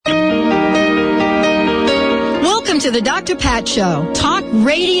to the Dr. Pat Show. Talk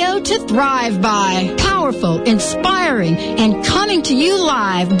radio to thrive by. Powerful, inspiring, and coming to you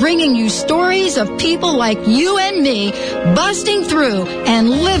live, bringing you stories of people like you and me, busting through and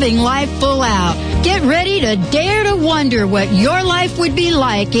living life full out. Get ready to dare to wonder what your life would be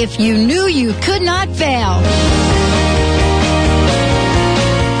like if you knew you could not fail.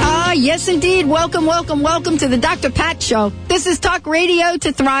 Yes, indeed. Welcome to the Dr. Pat Show. This is Talk Radio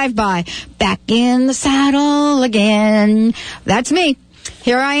to Thrive By. Back in the saddle again. That's me.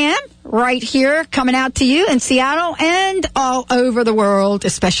 Here I am, right here, coming out to you in Seattle and all over the world,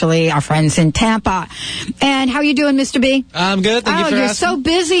 especially our friends in Tampa. And how are you doing, Mr. B? I'm good. Thank you for asking. asking. So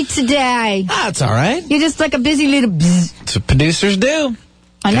busy today. That's all right. You're just like a busy little bzz. That's what producers do.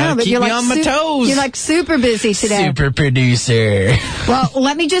 I know, but keep you're me like on my toes. You're like super busy today. Super producer. Well,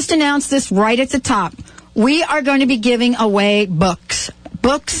 let me just announce this right at the top. We are going to be giving away books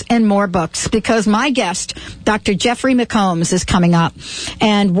and more books, because my guest, Dr. Jeffrey McCombs, is coming up.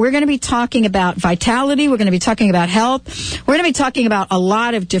 And we're going to be talking about vitality. We're going to be talking about health. We're going to be talking about a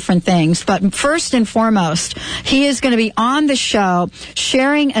lot of different things. But first and foremost, he is going to be on the show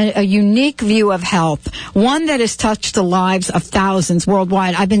sharing a unique view of health, one that has touched the lives of thousands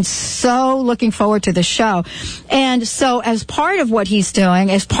worldwide. I've been so looking forward to the show. And so as part of what he's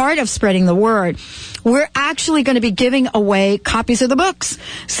doing, as part of spreading the word, we're actually going to be giving away copies of the books.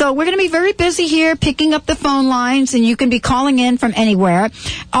 So we're going to be very busy here picking up the phone lines, and you can be calling in from anywhere.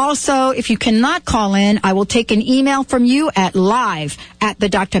 Also, if you cannot call in, I will take an email from you at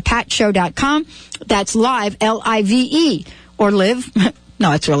live@thedrpatshow.com. That's live, L-I-V-E, or live.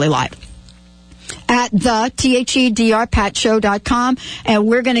 No, it's really live. At the THEDRPatShow.com, and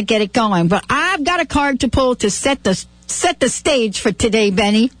we're going to get it going. But I've got a card to pull to set the stage for today,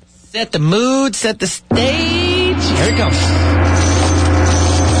 Benny. Set the mood, set the stage. Here it comes.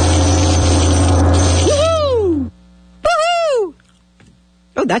 Woohoo! Woohoo!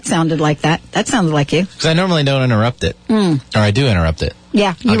 Oh, that sounded like that. That sounded like you. Because I normally don't interrupt it. Or I do interrupt it.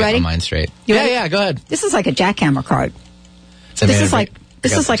 Yeah, you I'll ready? Get my mind straight. You ready? Yeah, go ahead. This is like a jackhammer card. This is like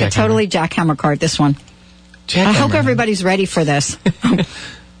a totally jackhammer card, this one. Jackhammer. I hope everybody's ready for this.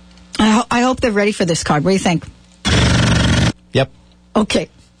 I hope they're ready for this card. What do you think? Yep. Okay.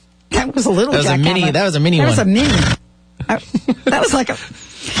 That was a little jackhammer. That was a mini That one. was a mini. That was like a...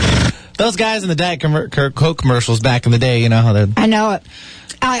 Those guys in the Diet Coke commercials back in the day, you know how they're... I know it.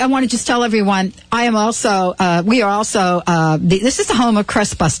 I want to just tell everyone, we are also, this is the home of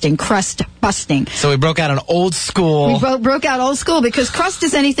crust busting. So we broke out an old school... We broke out old school because crust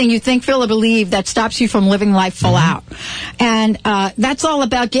is anything you think, feel, or believe that stops you from living life full out. And that's all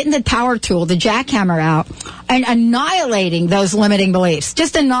about getting the power tool, the jackhammer out, and annihilating those limiting beliefs.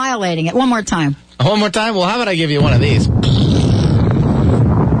 Just annihilating it. One more time. One more time? Well, how about I give you one of these? Oh,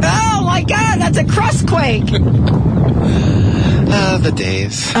 my God, that's a crust quake. The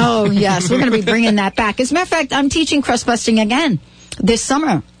days. Oh, yes, we're going to be bringing that back. As a matter of fact, I'm teaching crust busting again this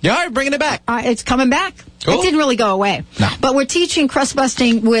summer. You are bringing it back. It's coming back. Cool. It didn't really go away. No. But we're teaching crust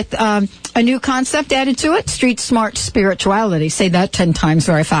busting with a new concept added to it, street smart spirituality. Say that 10 times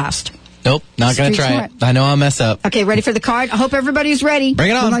very fast. Nope, not going to Street try smart. it. I know I'll mess up. Okay, ready for the card? I hope everybody's ready. Bring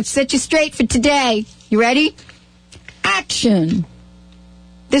it on. I'm going to set you straight for today. You ready? Action.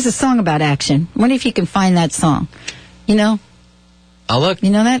 There's a song about action. I wonder if you can find that song. You know? I'll look. You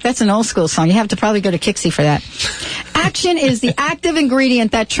know that? That's an old school song. You have to probably go to Kixie for that. Action is the active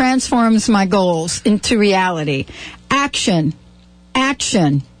ingredient that transforms my goals into reality. Action.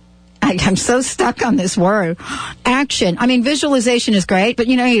 Action. I'm so stuck on this word. Action. I mean, visualization is great, but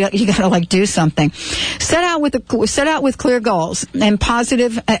you got to like do something. Set out with clear goals and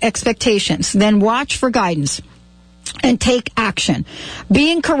positive expectations. Then watch for guidance and take action.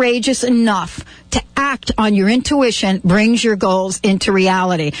 Being courageous enough to act on your intuition brings your goals into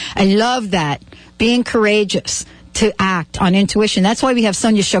reality. I love that. Being courageous to act on intuition. That's why we have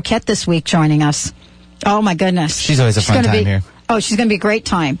Sonia Choquette this week joining us. Oh my goodness. She's always a fun time here. Oh, she's going to be a great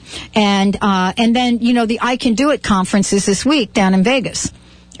time. And then, the I Can Do It conference is this week down in Vegas.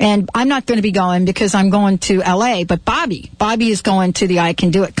 And I'm not going to be going because I'm going to L.A., but Bobby is going to the I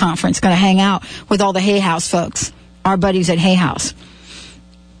Can Do It conference, going to hang out with all the Hay House folks, our buddies at Hay House.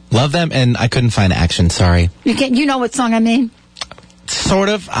 Love them, and I couldn't find action, sorry. You know what song I mean? Sort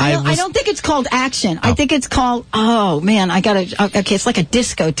of. I don't think it's called Action. I think it's called, it's like a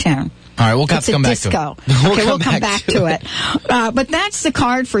disco tune. All right, we'll have to come back to it. Okay, we'll come back to it. But that's the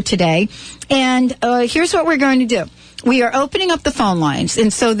card for today. And here's what we're going to do. We are opening up the phone lines.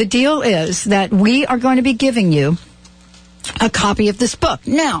 And so the deal is that we are going to be giving you a copy of this book.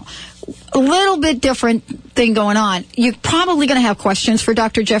 Now, a little bit different thing going on. You're probably going to have questions for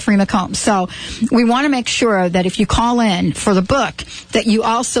Dr. Jeffrey McCombs. So we want to make sure that if you call in for the book, that you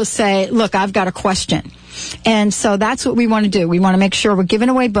also say, look, I've got a question. And so that's what we want to do. We want to make sure we're giving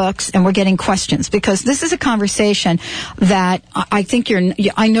away books and we're getting questions, because this is a conversation that I think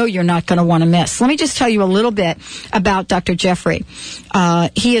I know you're not going to want to miss. Let me just tell you a little bit about Dr. Jeffrey.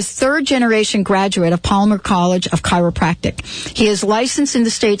 He is third-generation graduate of Palmer College of Chiropractic. He is licensed in the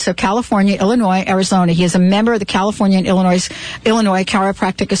states of California, Illinois, Arizona. He is a member of the California and Illinois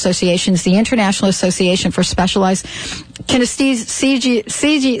Chiropractic Associations, the International Association for Specialized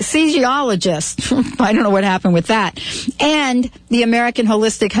Kinesthesiologists. I don't know what happened with that. And the American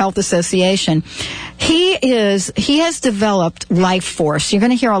Holistic Health Association. He has developed Life Force. You're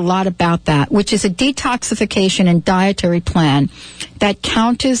going to hear a lot about that, which is a detoxification and dietary plan that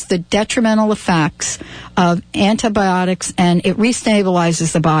counters the detrimental effects of antibiotics, and it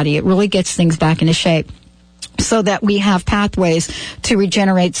restabilizes the body. It really gets things back into shape, so that we have pathways to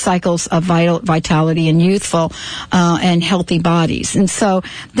regenerate cycles of vitality and youthful and healthy bodies. And so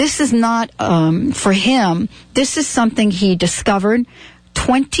this is not for him. This is something he discovered.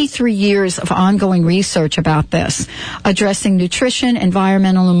 23 years of ongoing research about this, addressing nutrition,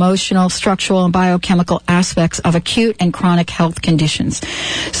 environmental, emotional, structural, and biochemical aspects of acute and chronic health conditions.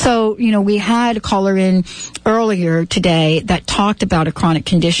 So, we had a caller in earlier today that talked about a chronic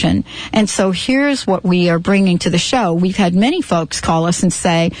condition. And so here's what we are bringing to the show. We've had many folks call us and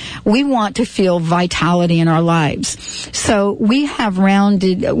say, we want to feel vitality in our lives. So we have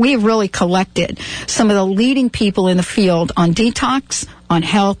really collected some of the leading people in the field on detox, on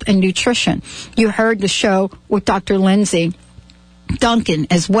health and nutrition. You heard the show with Dr. Lindsay Duncan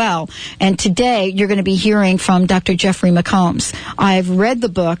as well. And today you're going to be hearing from Dr. Jeffrey McCombs. I've read the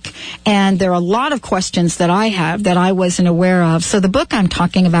book, and there are a lot of questions that I have that I wasn't aware of. So the book I'm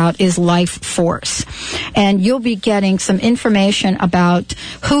talking about is Life Force. And you'll be getting some information about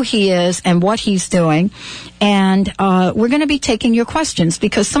who he is and what he's doing. And we're going to be taking your questions,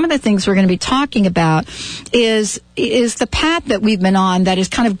 because some of the things we're going to be talking about is the path that we've been on that has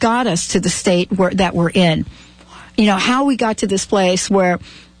kind of got us to the state that we're in. How we got to this place where,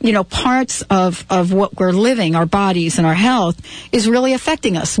 parts of what we're living, our bodies and our health, is really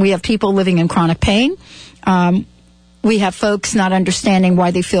affecting us. We have people living in chronic pain. We have folks not understanding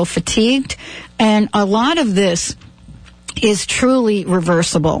why they feel fatigued. And a lot of this is truly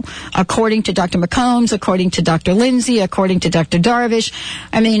reversible, according to Dr. McCombs, according to Dr. Lindsay, according to Dr. Darvish.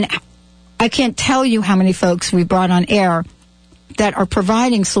 I mean, I can't tell you how many folks we brought on air that are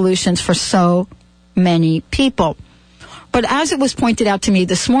providing solutions for so many people. But as it was pointed out to me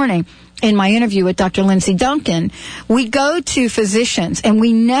this morning in my interview with Dr. Lindsay Duncan, we go to physicians and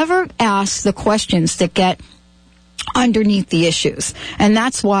we never ask the questions that get underneath the issues. And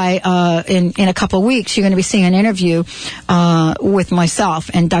that's why in a couple of weeks you're going to be seeing an interview with myself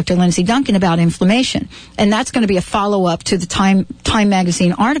and Dr. Lindsay Duncan about inflammation. And that's going to be a follow-up to the Time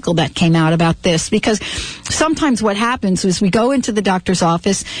magazine article that came out about this, because sometimes what happens is we go into the doctor's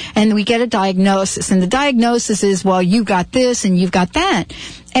office and we get a diagnosis, and the diagnosis is, well, you got this and you've got that.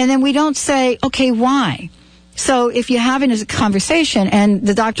 And then we don't say, okay, why? So if you're having a conversation and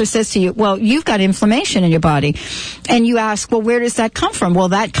the doctor says to you, well, you've got inflammation in your body, and you ask, well, where does that come from? Well,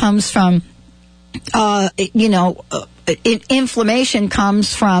 that comes from, inflammation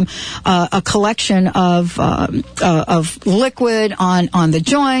comes from a collection of liquid on the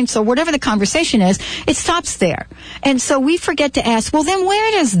joints, or whatever the conversation is. It stops there. And so we forget to ask, well, then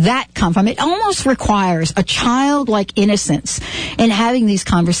where does that come from? It almost requires a childlike innocence in having these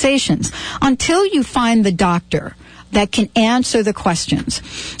conversations until you find the doctor that can answer the questions.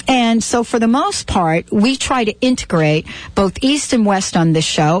 And so for the most part, we try to integrate both East and West on this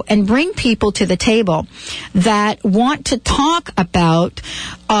show and bring people to the table that want to talk about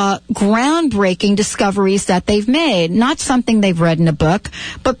groundbreaking discoveries that they've made. Not something they've read in a book,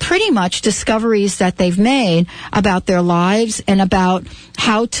 but pretty much discoveries that they've made about their lives and about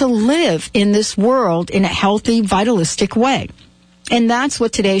how to live in this world in a healthy, vitalistic way. And that's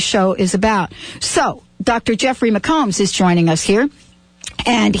what today's show is about. So, Dr. Jeffrey McCombs is joining us here,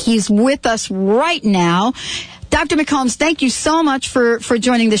 and he's with us right now. Dr. McCombs, thank you so much for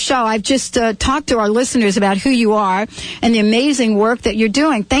joining the show. I've just talked to our listeners about who you are and the amazing work that you're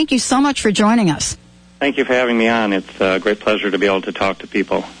doing. Thank you so much for joining us. Thank you for having me on. It's a great pleasure to be able to talk to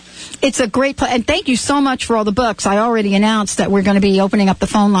people. It's a great and thank you so much for all the books. I already announced that we're going to be opening up the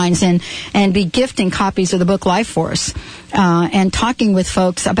phone lines and be gifting copies of the book Life Force and talking with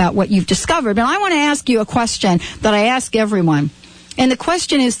folks about what you've discovered. But I want to ask you a question that I ask everyone. And the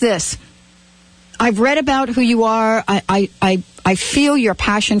question is this. I've read about who you are. I feel your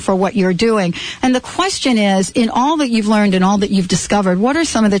passion for what you're doing. And the question is, in all that you've learned and all that you've discovered, what are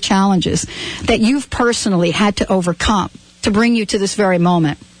some of the challenges that you've personally had to overcome to bring you to this very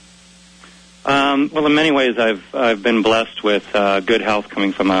moment? Well, in many ways, I've been blessed with good health,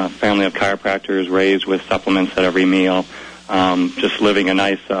 coming from a family of chiropractors, raised with supplements at every meal, just living a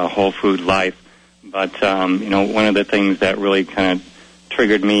nice whole food life. But one of the things that really kind of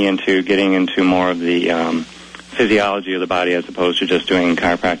triggered me into getting into more of the physiology of the body, as opposed to just doing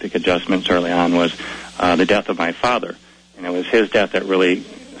chiropractic adjustments early on, was the death of my father. And it was his death that really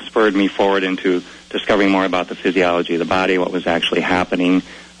spurred me forward into discovering more about the physiology of the body, what was actually happening.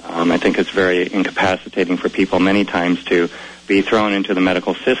 I think it's very incapacitating for people many times to be thrown into the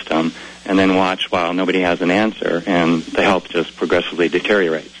medical system and then watch while nobody has an answer, and the health just progressively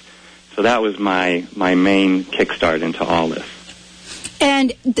deteriorates. So that was my main kickstart into all this.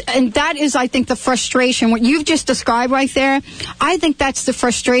 And that is, I think, the frustration. What you've just described right there, I think that's the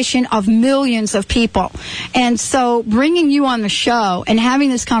frustration of millions of people. And so bringing you on the show and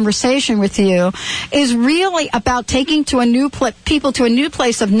having this conversation with you is really about taking to a new people to a new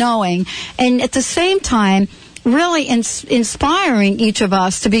place of knowing, and at the same time, really inspiring each of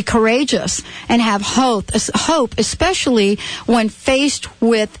us to be courageous and have hope, especially when faced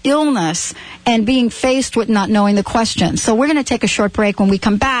with illness and being faced with not knowing the questions. So we're going to take a short break. When we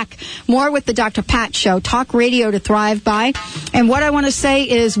come back, more with the Dr. Pat Show, talk radio to thrive by. And what I want to say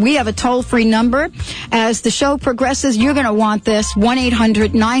is we have a toll-free number. As the show progresses, you're going to want this,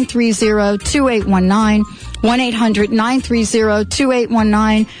 1-800-930-2819.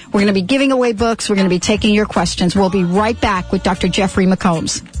 1-800-930-2819. We're going to be giving away books. We're going to be taking your questions. We'll be right back with Dr. Jeffrey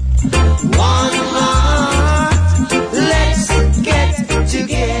McCombs. One heart, let's get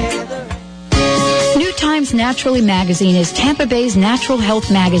together. New Times Naturally magazine is Tampa Bay's natural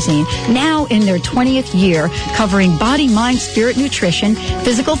health magazine, now in their 20th year, covering body, mind, spirit, nutrition,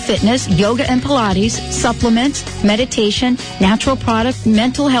 physical fitness, yoga and Pilates, supplements, meditation, natural product,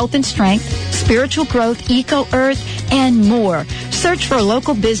 mental health and strength, spiritual growth, eco-earth, and more. Search for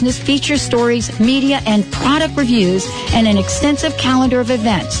local business, feature stories, media, and product reviews, and an extensive calendar of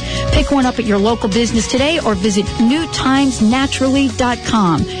events. Pick one up at your local business today or visit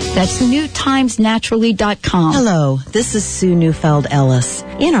newtimesnaturally.com. That's newtimesnaturally.com. Hello, this is Sue Neufeld Ellis.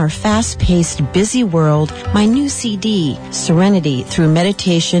 In our fast-paced, busy world, my new CD, Serenity Through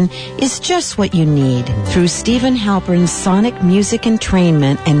Meditation, is just what you need. Through Stephen Halpern's sonic music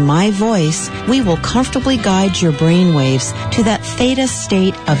entrainment and my voice, we will comfortably guide your brainwaves to that theta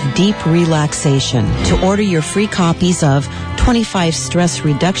state of deep relaxation. To order your free copies of 25 Stress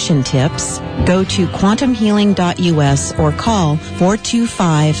Reduction Tips, go to quantumhealing.us or call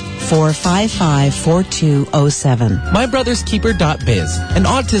 425-455-4207. MyBrothersKeeper.biz, an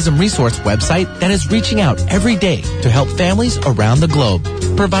autism resource website that is reaching out every day to help families around the globe,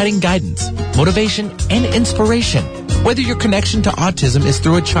 providing guidance, motivation, and inspiration. Whether your connection to autism is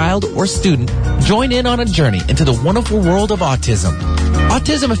through a child or student, join in on a journey into the wonderful world of autism.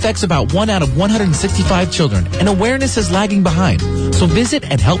 Autism affects about 1 out of 165 children, and awareness is lagging behind. So visit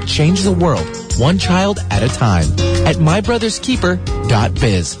and help change the world, one child at a time, at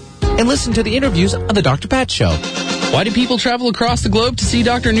MyBrothersKeeper.biz. And listen to the interviews on The Dr. Pat Show. Why do people travel across the globe to see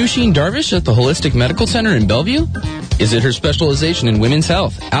Dr. Nusheen Darvish at the Holistic Medical Center in Bellevue? Is it her specialization in women's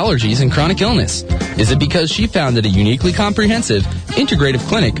health, allergies, and chronic illness? Is it because she founded a uniquely comprehensive, integrative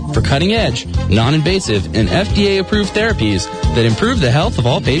clinic for cutting-edge, non-invasive, and FDA-approved therapies that improve the health of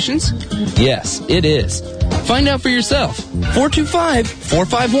all patients? Yes, it is. Find out for yourself.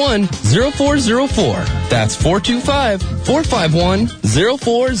 425-451-0404. That's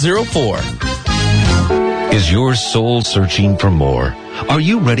 425-451-0404. Is your soul searching for more? Are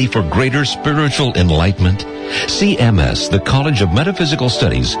you ready for greater spiritual enlightenment? CMS, the College of Metaphysical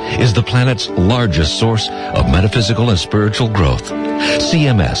Studies, is the planet's largest source of metaphysical and spiritual growth.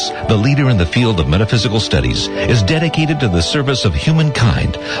 CMS, the leader in the field of metaphysical studies, is dedicated to the service of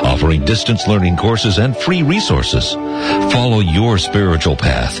humankind, offering distance learning courses and free resources. Follow your spiritual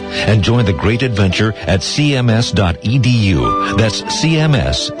path and join the great adventure at cms.edu. That's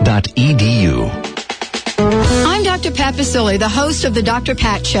cms.edu. I'm Dr. Pat Baccili, the host of The Dr.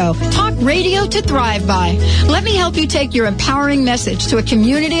 Pat Show. Talk radio to thrive by. Let me help you take your empowering message to a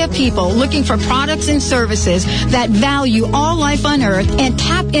community of people looking for products and services that value all life on earth and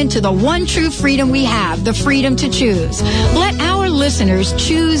tap into the one true freedom we have, the freedom to choose. Let our listeners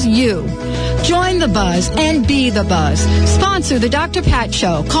choose you. Join the buzz and be the buzz. Sponsor the Dr. Pat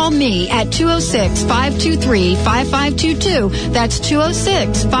Show. Call me at 206-523-5522. That's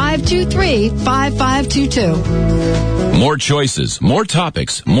 206-523-5522. More choices, more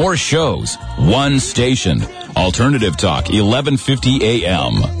topics, more shows. One station. Alternative Talk, 1150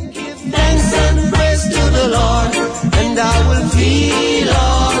 AM. Give thanks and praise to the Lord, and I will feel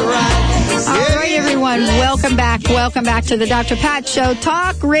all right. All right, everyone. Welcome back. Welcome back to the Dr. Pat Show.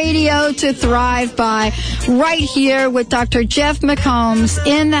 Talk radio to thrive by, right here with Dr. Jeff McCombs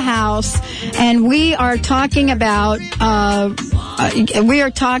in the house. And we are talking about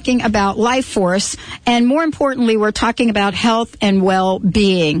Life Force, and more importantly, we're talking about health and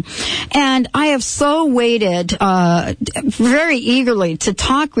well-being. And I have so waited very eagerly to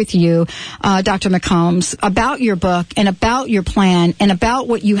talk with you, Dr. McCombs, about your book and about your plan and about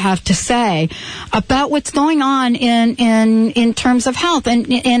what you have to say about what's going on in terms of health. And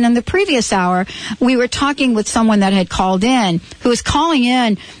in the previous hour, we were talking with someone that had called in, who was calling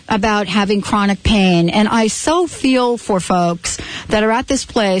in about having chronic pain. And I so feel for folks that are at this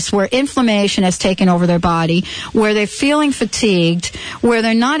place where inflammation has taken over their body, where they're feeling fatigued, where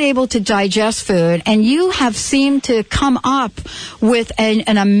they're not able to digest food. And you have seemed to come up with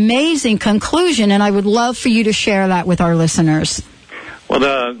an amazing conclusion, and I would love for you to share that with our listeners. Well,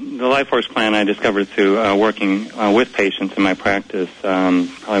 the Life Force plan I discovered through working with patients in my practice probably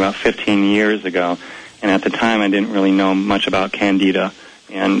about 15 years ago. And at the time, I didn't really know much about Candida.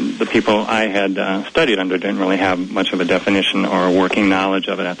 And the people I had studied under didn't really have much of a definition or a working knowledge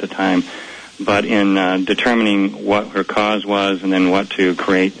of it at the time. But in determining what her cause was and then what to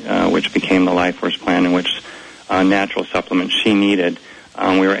create, which became the Life Force plan, and which natural supplements she needed,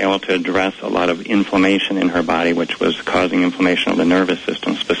 we were able to address a lot of inflammation in her body, which was causing inflammation of the nervous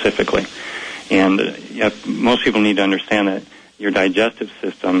system specifically. And most people need to understand that your digestive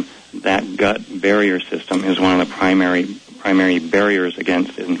system, that gut barrier system, is one of the primary barriers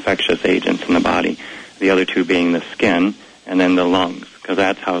against infectious agents in the body. The other two being the skin and then the lungs, because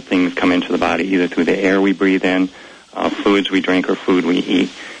that's how things come into the body, either through the air we breathe in, fluids we drink, or food we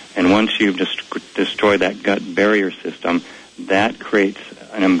eat. And once you've destroyed that gut barrier system, that creates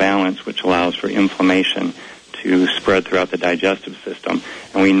an imbalance which allows for inflammation to spread throughout the digestive system.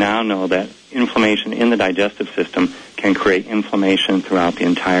 And we now know that inflammation in the digestive system can create inflammation throughout the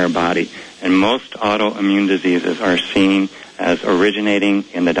entire body. And most autoimmune diseases are seen as originating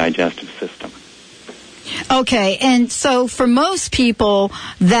in the digestive system. Okay, and so for most people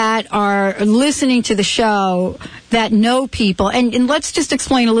that are listening to the show, that know people, and let's just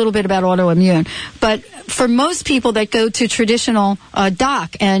explain a little bit about autoimmune, but for most people that go to traditional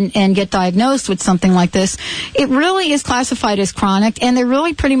doc and get diagnosed with something like this, it really is classified as chronic, and they're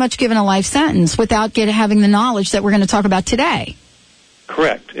really pretty much given a life sentence without having the knowledge that we're going to talk about today.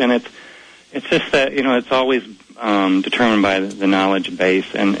 Correct, and it's just that, it's always determined by the knowledge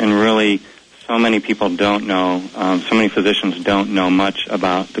base, and really so many people don't know, so many physicians don't know much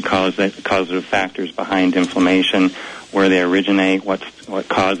about the causative factors behind inflammation, where they originate, what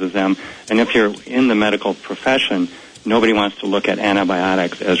causes them. And if you're in the medical profession, nobody wants to look at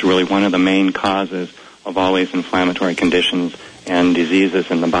antibiotics as really one of the main causes of all these inflammatory conditions and diseases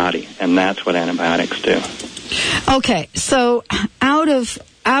in the body. And that's what antibiotics do. Okay, so out of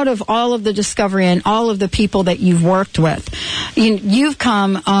all of the discovery and all of the people that you've worked with, you've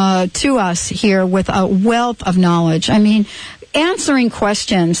come to us here with a wealth of knowledge. I mean, answering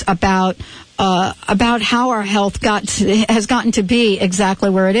questions about how our health has gotten to be exactly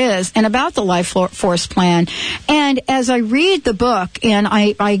where it is, and about the Life Force plan. And as I read the book and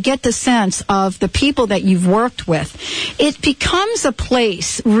I get the sense of the people that you've worked with, it becomes a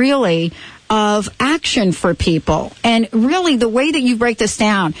place really of action for people. And really the way that you break this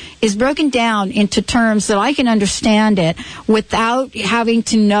down is broken down into terms that I can understand it without having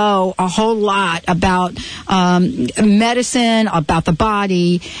to know a whole lot about medicine, about the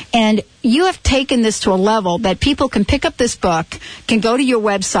body. And you have taken this to a level that people can pick up this book, can go to your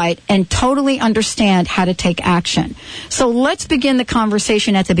website, and totally understand how to take action. So let's begin the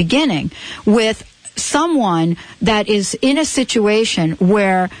conversation at the beginning with someone that is in a situation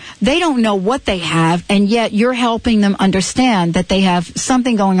where they don't know what they have, and yet you're helping them understand that they have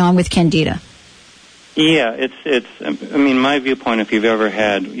something going on with Candida. Yeah, my viewpoint, if you've ever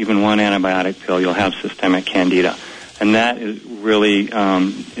had even one antibiotic pill, you'll have systemic Candida. And that is really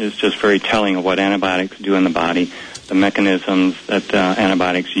is just very telling of what antibiotics do in the body, the mechanisms that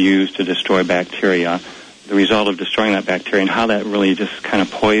antibiotics use to destroy bacteria, the result of destroying that bacteria, and how that really just kind of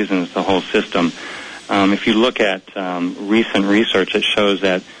poisons the whole system. If you look at recent research, it shows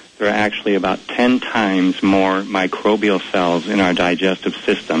that there are actually about 10 times more microbial cells in our digestive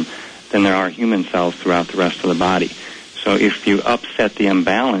system than there are human cells throughout the rest of the body. So if you upset the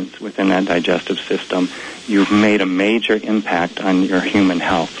imbalance within that digestive system, you've made a major impact on your human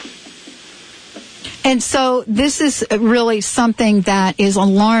health. And so this is really something that is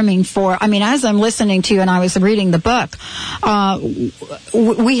alarming as I'm listening to you and I was reading the book,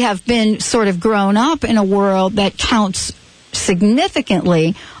 we have been sort of grown up in a world that counts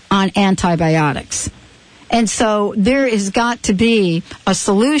significantly on antibiotics. And so there has got to be a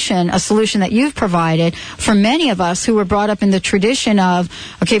solution that you've provided for many of us who were brought up in the tradition of,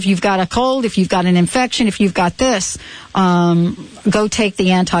 okay, if you've got a cold, if you've got an infection, if you've got this, go take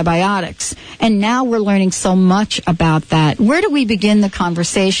the antibiotics. And now we're learning so much about that. Where do we begin the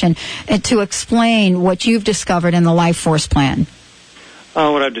conversation to explain what you've discovered in the Life Force Plan?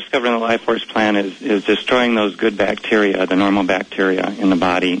 What I've discovered in the Life Force Plan is destroying those good bacteria, the normal bacteria in the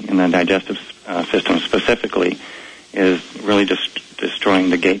body, in the digestive system specifically, is really just destroying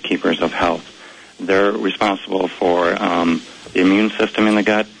the gatekeepers of health. They're responsible for the immune system in the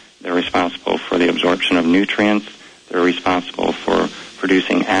gut. They're responsible for the absorption of nutrients. They're responsible for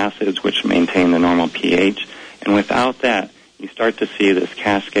producing acids, which maintain the normal pH. And without that, you start to see this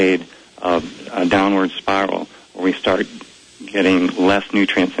cascade of a downward spiral where we start getting less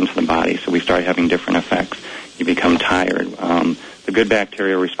nutrients into the body, so we start having different effects. You become tired. The good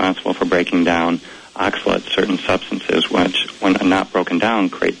bacteria are responsible for breaking down oxalates, certain substances, which, when not broken down,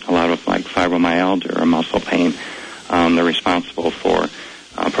 create a lot of like fibromyalgia or muscle pain. They're responsible for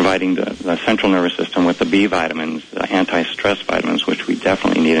providing the central nervous system with the B vitamins, the anti-stress vitamins, which we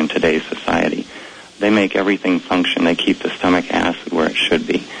definitely need in today's society. They make everything function. They keep the stomach acid where it should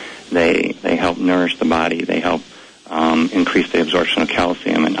be. They help nourish the body. They help increase the absorption of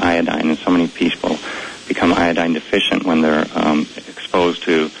calcium and iodine, and so many people become iodine deficient when they're exposed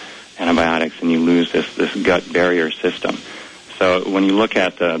to antibiotics, and you lose this gut barrier system. So when you look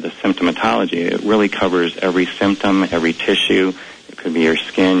at the symptomatology, it really covers every symptom, every tissue. It could be your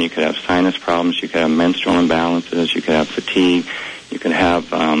skin. You could have sinus problems. You could have menstrual imbalances. You could have fatigue. You could have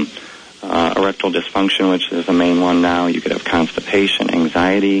erectile dysfunction, which is the main one now. You could have constipation,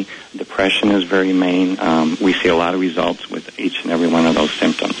 anxiety, depression is very main. We see a lot of results with each and every one of those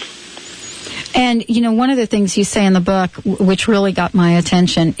symptoms. And, one of the things you say in the book, which really got my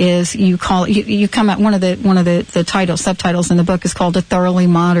attention, is you come at one of the subtitles in the book is called A Thoroughly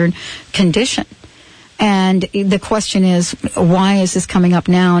Modern Condition. And the question is, why is this coming up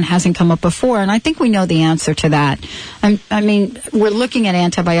now and hasn't come up before? And I think we know the answer to that. We're looking at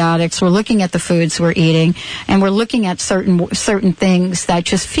antibiotics, we're looking at the foods we're eating, and we're looking at certain things that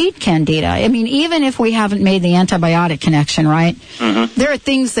just feed candida. Even if we haven't made the antibiotic connection, right? Mm-hmm. There are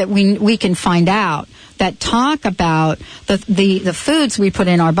things that we can find out that talk about the foods we put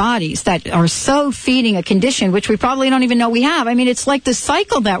in our bodies that are so feeding a condition which we probably don't even know we have. It's like the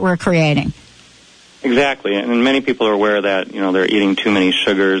cycle that we're creating. Exactly, and many people are aware that, they're eating too many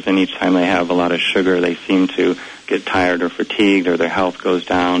sugars, and each time they have a lot of sugar, they seem to get tired or fatigued, or their health goes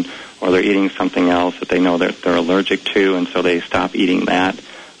down, or they're eating something else that they know that they're allergic to, and so they stop eating that.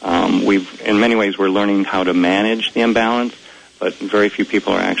 In many ways, we're learning how to manage the imbalance, but very few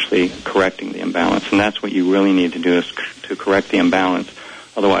people are actually correcting the imbalance, and that's what you really need to do, is to correct the imbalance.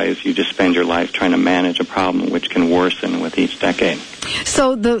 Otherwise, you just spend your life trying to manage a problem which can worsen with each decade.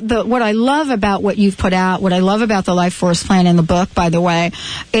 So what I love about what you've put out, what I love about the Life Force Plan in the book, by the way,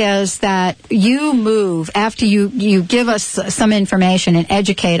 is that you move, after you give us some information and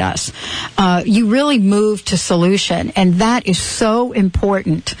educate us, you really move to solution. And that is so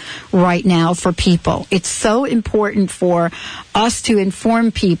important right now for people. It's so important for us to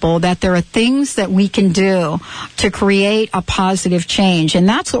inform people that there are things that we can do to create a positive change. And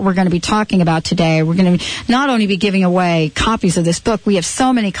that's what we're going to be talking about today. We're going to not only be giving away copies of this book, we have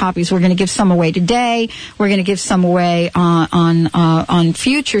so many copies. We're going to give some away today. We're going to give some away on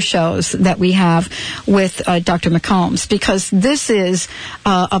future shows that we have with Dr. McCombs, because this is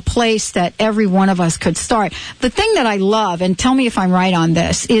a place that every one of us could start. The thing that I love, and tell me if I'm right on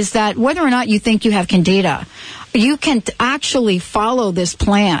this, is that whether or not you think you have candida, you can actually follow this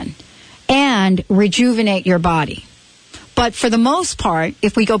plan and rejuvenate your body. But for the most part,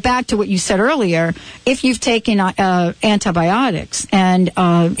 if we go back to what you said earlier, if you've taken antibiotics and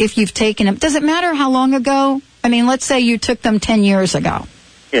if you've taken them, does it matter how long ago? Let's say you took them 10 years ago.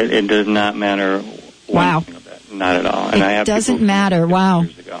 It does not matter. Wow. Not at all. And it doesn't matter. Wow.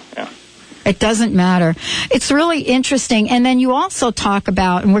 Years ago. Yeah. It doesn't matter. It's really interesting. And then you also talk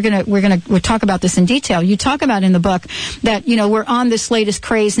about, and we'll talk about this in detail. You talk about in the book that, we're on this latest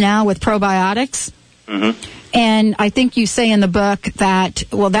craze now with probiotics. Mm-hmm. And I think you say in the book that,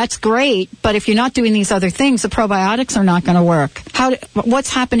 well, that's great, but if you're not doing these other things, the probiotics are not going to work.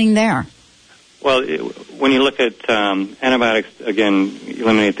 What's happening there? Well, when you look at antibiotics, again,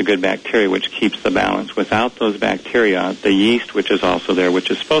 eliminate the good bacteria, which keeps the balance. Without those bacteria, the yeast, which is also there, which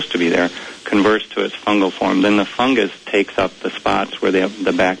is supposed to be there, converts to its fungal form. Then the fungus takes up the spots where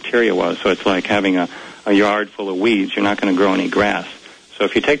the bacteria was. So it's like having a yard full of weeds. You're not going to grow any grass. So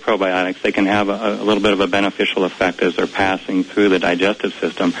if you take probiotics, they can have a little bit of a beneficial effect as they're passing through the digestive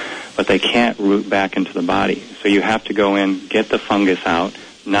system, but they can't root back into the body. So you have to go in, get the fungus out,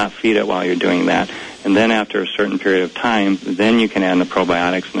 not feed it while you're doing that. And then after a certain period of time, then you can add the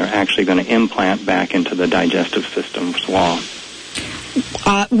probiotics, and they're actually going to implant back into the digestive system's wall.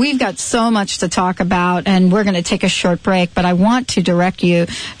 We've got so much to talk about, and we're going to take a short break, but I want to direct you to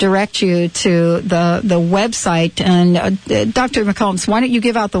the website. And Dr. McCombs, why don't you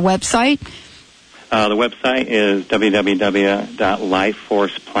give out the website? The website is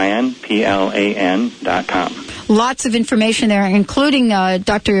www.lifeforceplan.com. Lots of information there, including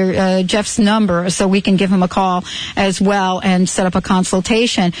Dr. Jeff's number, so we can give him a call as well and set up a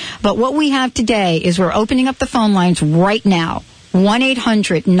consultation. But what we have today is we're opening up the phone lines right now.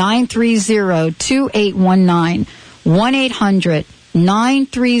 1-800-930-2819.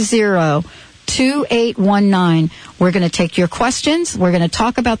 1-800-930-2819. We're going to take your questions. We're going to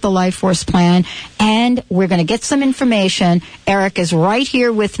talk about the Life Force Plan, and we're going to get some information. Eric is right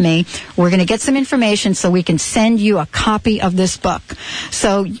here with me. We're going to get some information so we can send you a copy of this book.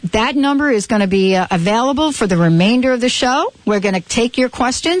 So that number is going to be available for the remainder of the show. We're going to take your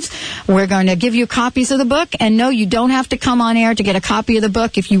questions. We're going to give you copies of the book. And no, you don't have to come on air to get a copy of the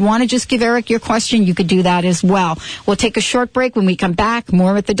book. If you want to just give Eric your question, you could do that as well. We'll take a short break. When we come back,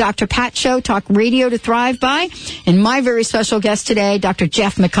 more with the Dr. Pat Show, talk radio to thrive by. And my very special guest today, Dr.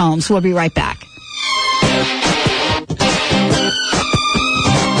 Jeff McCombs. We'll be right back.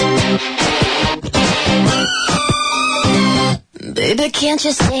 Baby, can't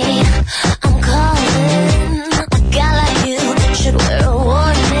you see I'm calling? A guy like you should wear a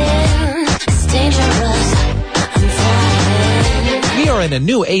warning. It's dangerous. I'm falling. We are in a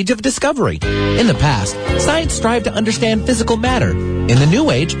new age of discovery. In the past, science strived to understand physical matter. In the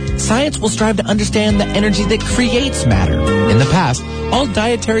new age, science will strive to understand the energy that creates matter. In the past, all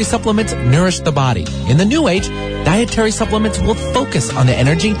dietary supplements nourish the body. In the new age, dietary supplements will focus on the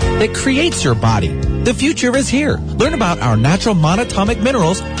energy that creates your body. The future is here. Learn about our natural monatomic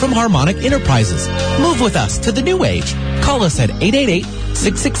minerals from Harmonic Enterprises. Move with us to the new age. Call us at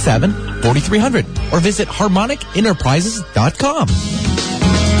 888-667-4300 or visit harmonicenterprises.com.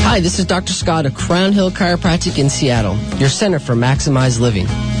 Hi, this is Dr. Scott of Crown Hill Chiropractic in Seattle, your center for maximized living.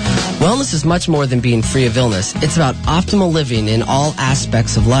 Wellness is much more than being free of illness. It's about optimal living in all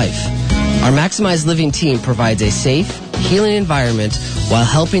aspects of life. Our Maximized Living team provides a safe, healing environment while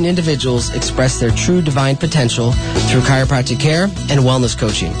helping individuals express their true divine potential through chiropractic care and wellness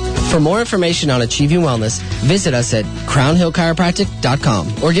coaching. For more information on achieving wellness, visit us at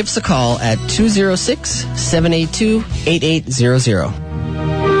crownhillchiropractic.com or give us a call at 206-782-8800.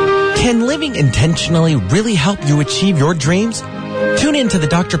 Can living intentionally really help you achieve your dreams? Tune in to the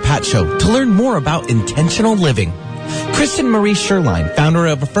Dr. Pat Show to learn more about intentional living. Kristen Marie Sherline, founder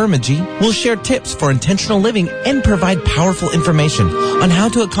of Affirmagy, will share tips for intentional living and provide powerful information on how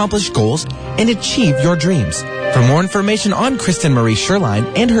to accomplish goals and achieve your dreams. For more information on Kristen Marie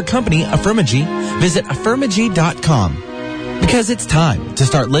Sherline and her company, Affirmagy, visit affirmagy.com. Because it's time to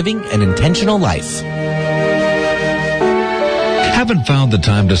start living an intentional life. Haven't found the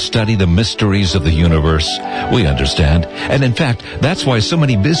time to study the mysteries of the universe? We understand. And in fact, that's why so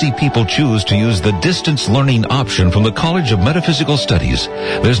many busy people choose to use the distance learning option from the College of Metaphysical Studies.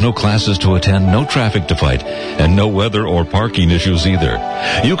 There's no classes to attend, no traffic to fight, and no weather or parking issues either.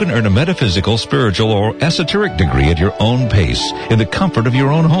 You can earn a metaphysical, spiritual, or esoteric degree at your own pace in the comfort of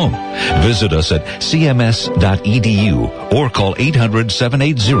your own home. Visit us at cms.edu or call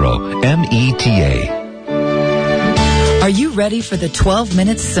 800-780-META. Are you ready for the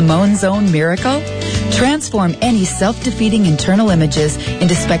 12-minute Simone Zone miracle? Transform any self-defeating internal images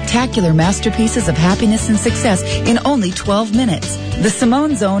into spectacular masterpieces of happiness and success in only 12 minutes. The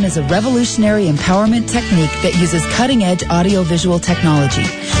Simone Zone is a revolutionary empowerment technique that uses cutting-edge audio-visual technology.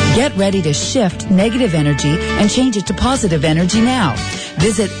 Get ready to shift negative energy and change it to positive energy now.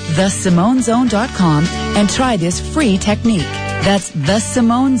 Visit thesimonezone.com and try this free technique. That's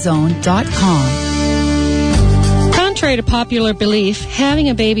thesimonezone.com. Contrary to popular belief, having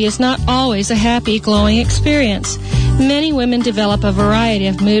a baby is not always a happy, glowing experience. Many women develop a variety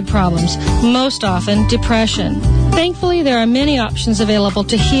of mood problems, most often depression. Thankfully, there are many options available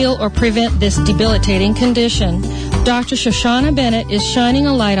to heal or prevent this debilitating condition. Dr. Shoshana Bennett is shining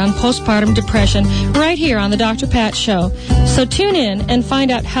a light on postpartum depression right here on the Dr. Pat Show. So tune in and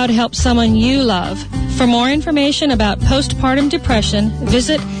find out how to help someone you love. For more information about postpartum depression,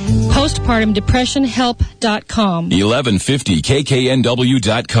 visit postpartumdepressionhelp.com.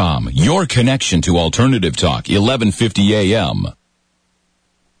 1150kknw.com. Your connection to Alternative Talk, 1150 AM.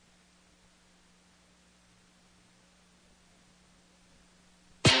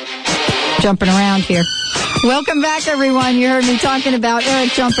 Jumping around here. Welcome back, everyone. You heard me talking about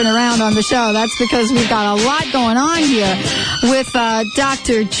Eric jumping around on the show. That's because we've got a lot going on here with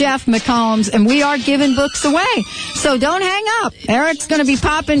Dr. Jeff McCombs, and we are giving books away. So don't hang up. Eric's going to be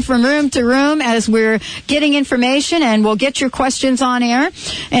popping from room to room as we're getting information, and we'll get your questions on air.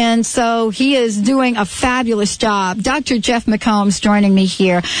 And so he is doing a fabulous job. Dr. Jeff McCombs joining me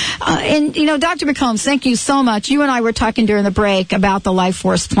here. And, you know, Dr. McCombs, thank you so much. You and I were talking during the break about the Life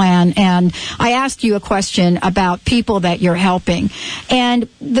Force Plan, and I asked you a question about people that you're helping. And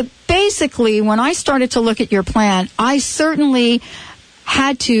basically, when I started to look at your plan, I certainly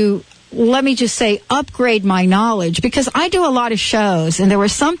had to, let me just say, upgrade my knowledge, because I do a lot of shows, and there were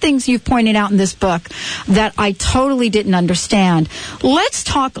some things you've pointed out in this book that I totally didn't understand. Let's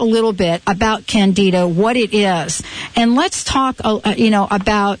talk a little bit about Candida, what it is, and let's talk,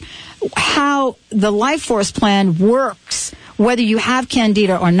 about how the Life Force Plan works, whether you have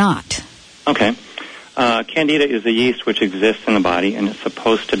Candida or not. Okay. Candida is a yeast which exists in the body, and it's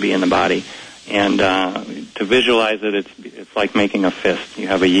supposed to be in the body. And to visualize it, it's like making a fist. You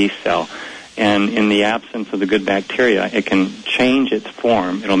have a yeast cell. And in the absence of the good bacteria, it can change its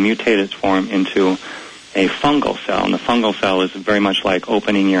form. It'll mutate its form into a fungal cell. And the fungal cell is very much like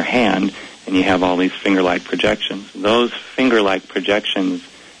opening your hand, and you have all these finger-like projections. Those finger-like projections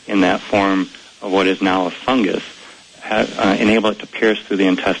in that form of what is now a fungus enable it to pierce through the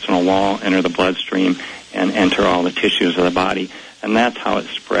intestinal wall, enter the bloodstream, and enter all the tissues of the body. And that's how it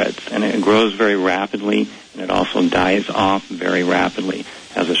spreads. And it grows very rapidly, and it also dies off very rapidly,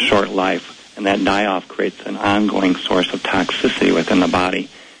 has a short life. And that die-off creates an ongoing source of toxicity within the body.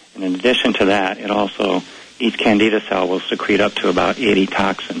 And in addition to that, each Candida cell will secrete up to about 80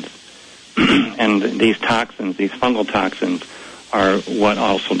 toxins. And these toxins, these fungal toxins, are what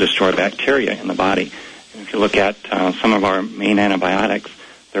also destroy bacteria in the body. And if you look at some of our main antibiotics,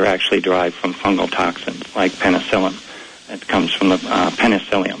 they're actually derived from fungal toxins, like penicillin. It comes from the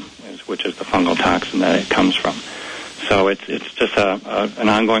penicillium, which is the fungal toxin that it comes from. So it's just an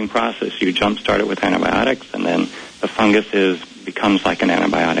ongoing process. You jumpstart it with antibiotics, and then the fungus becomes like an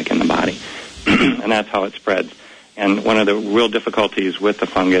antibiotic in the body. And that's how it spreads. And one of the real difficulties with the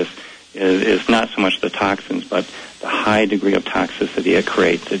fungus is not so much the toxins, but the high degree of toxicity it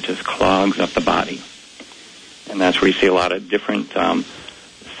creates. It just clogs up the body. And that's where you see a lot of different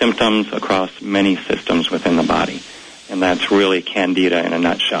symptoms across many systems within the body. And that's really Candida in a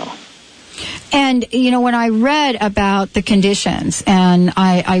nutshell. And, when I read about the conditions, and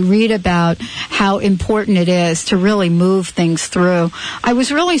I read about how important it is to really move things through, I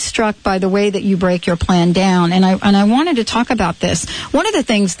was really struck by the way that you break your plan down, and I wanted to talk about this. One of the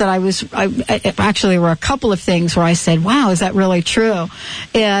things that actually there were a couple of things where I said, wow, is that really true,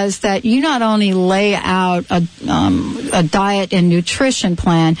 is that you not only lay out a diet and nutrition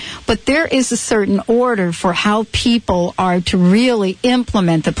plan, but there is a certain order for how people are to really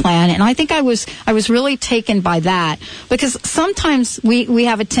implement the plan. And I think I was really taken by that, because sometimes we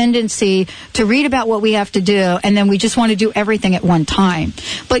have a tendency to read about what we have to do, and then we just want to do everything at one time.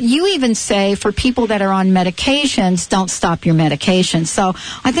 But you even say for people that are on medications, don't stop your medications. So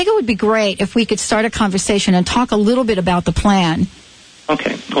I think it would be great if we could start a conversation and talk a little bit about the plan.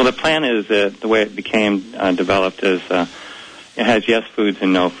 Okay. Well, the plan is the way it became developed is it has yes foods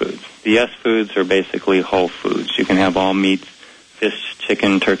and no foods. The yes foods are basically whole foods. You can have all meats, fish,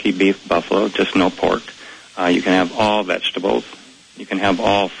 chicken, turkey, beef, buffalo, just no pork. You can have all vegetables. You can have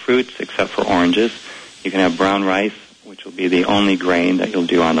all fruits except for oranges. You can have brown rice, which will be the only grain that you'll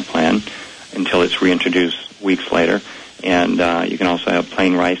do on the plan until it's reintroduced weeks later. And you can also have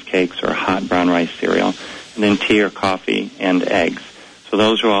plain rice cakes or hot brown rice cereal. And then tea or coffee and eggs. So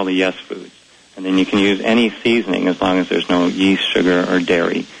those are all the yes foods. And then you can use any seasoning as long as there's no yeast, sugar, or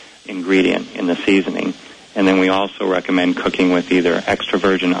dairy ingredient in the seasoning. And then we also recommend cooking with either extra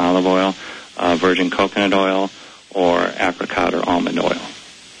virgin olive oil, virgin coconut oil, or apricot or almond oil.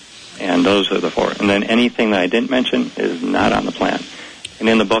 And those are the four. And then anything that I didn't mention is not on the plan. And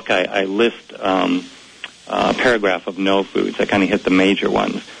in the book, I list a paragraph of no foods. I kind of hit the major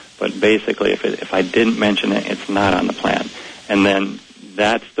ones. But basically, if I didn't mention it, it's not on the plan. And then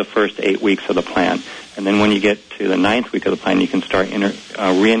That's the first 8 weeks of the plan. And then when you get to the 9th week of the plan, you can start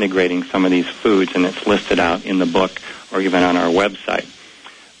reintegrating some of these foods, and it's listed out in the book or even on our website.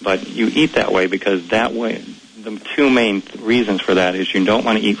 But you eat that way because that way, the two main reasons for that is you don't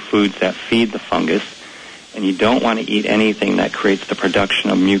want to eat foods that feed the fungus, and you don't want to eat anything that creates the production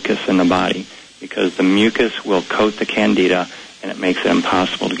of mucus in the body, because the mucus will coat the candida, and it makes it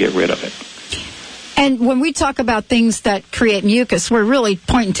impossible to get rid of it. And when we talk about things that create mucus, we're really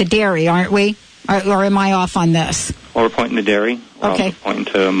pointing to dairy, aren't we? Or am I off on this? Well, we're pointing to dairy. We're also pointing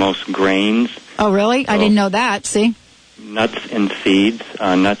to most grains. Oh, really? I didn't know that. See? Nuts and seeds.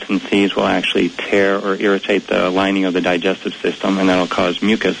 Nuts and seeds will actually tear or irritate the lining of the digestive system, and that'll cause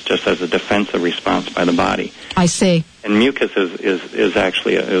mucus just as a defensive response by the body. I see. And mucus is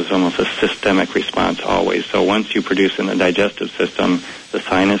actually is almost a systemic response always. So once you produce in the digestive system, the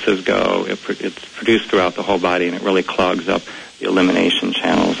sinuses go. It's produced throughout the whole body, and it really clogs up the elimination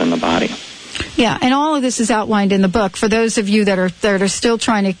channels in the body. Yeah, and all of this is outlined in the book. For those of you that are still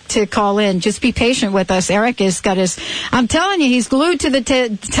trying to call in, just be patient with us. Eric has got I'm telling you, he's glued to the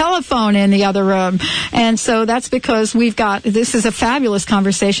telephone in the other room. And so that's because this is a fabulous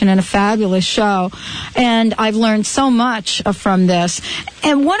conversation and a fabulous show. And I've learned so much from this.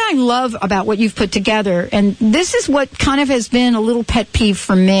 And what I love about what you've put together, and this is what kind of has been a little pet peeve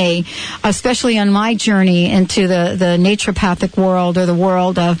for me, especially on my journey into the naturopathic world, or the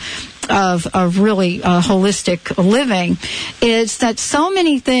world of really holistic living, is that so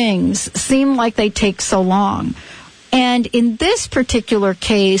many things seem like they take so long. And in this particular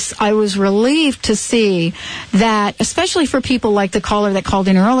case, I was relieved to see that, especially for people like the caller that called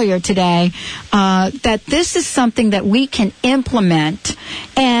in earlier today, that this is something that we can implement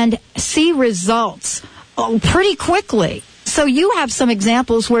and see results pretty quickly. So you have some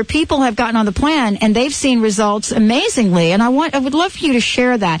examples where people have gotten on the plan and they've seen results amazingly, and I would love for you to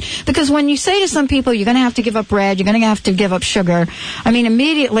share that, because when you say to some people you're going to have to give up bread, you're going to have to give up sugar, I mean,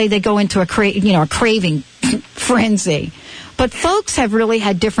 immediately they go into a craving frenzy. But folks have really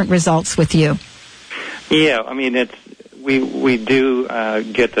had different results with you. Yeah, I mean, we do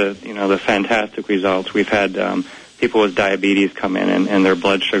get the fantastic results. We've had people with diabetes come in and their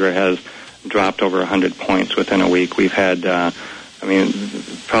blood sugar has dropped over 100 points within a week. We've had,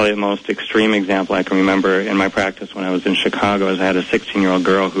 probably the most extreme example I can remember in my practice when I was in Chicago is I had a 16-year-old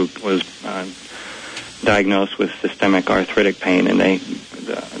girl who was diagnosed with systemic arthritic pain, and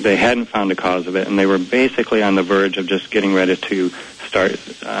they hadn't found a cause of it, and they were basically on the verge of just getting ready to start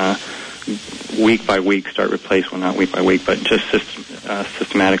week by week, not week by week, but just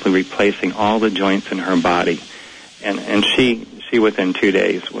systematically replacing all the joints in her body. And she within 2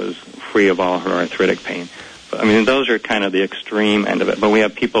 days was free of all her arthritic pain. But, I mean, those are kind of the extreme end of it. But we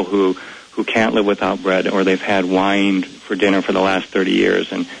have people who can't live without bread, or they've had wine for dinner for the last 30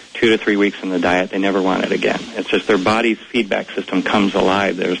 years, and 2 to 3 weeks in the diet, they never want it again. It's just their body's feedback system comes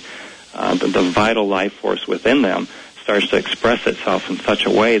alive. There's the vital life force within them starts to express itself in such a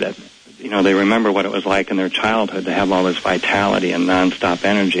way that, they remember what it was like in their childhood to have all this vitality and nonstop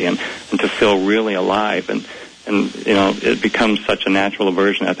energy and to feel really alive. And it becomes such a natural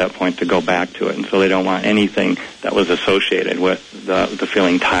aversion at that point to go back to it, and so they don't want anything that was associated with the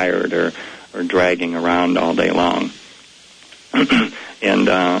feeling tired or dragging around all day long.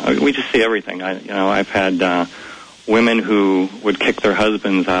 And we just see everything. I've had women who would kick their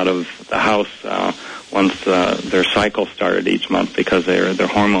husbands out of the house once their cycle started each month because their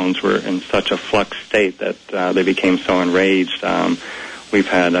hormones were in such a flux state that they became so enraged.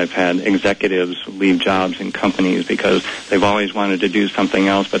 I've had executives leave jobs in companies because they've always wanted to do something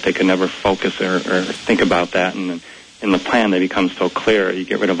else, but they could never focus or think about that. And in the plan, they become so clear. You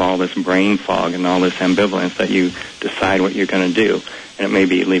get rid of all this brain fog and all this ambivalence that you decide what you're going to do. And it may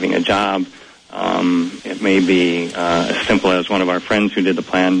be leaving a job. It may be as simple as one of our friends who did the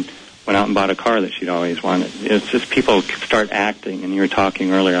plan went out and bought a car that she'd always wanted. It's just people start acting. And you were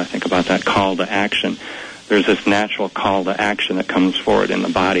talking earlier, I think, about that call to action. There's this natural call to action that comes forward in the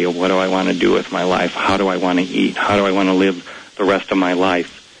body of what do I want to do with my life? How do I want to eat? How do I want to live the rest of my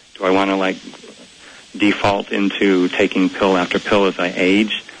life? Do I want to default into taking pill after pill as I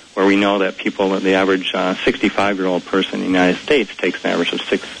age, where we know that the average 65-year-old person in the United States takes an average of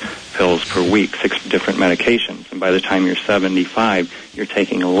 6 pills per week, 6 different medications. And by the time you're 75, you're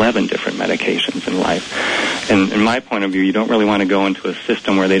taking 11 different medications in life. And in my point of view, you don't really want to go into a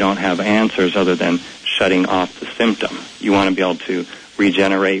system where they don't have answers other than shutting off the symptom. You want to be able to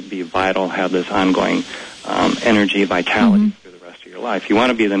regenerate, be vital, have this ongoing energy, vitality through the rest of your your life. You want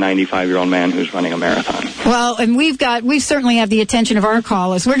to be the 95-year-old man who's running a marathon. Well, and we certainly have the attention of our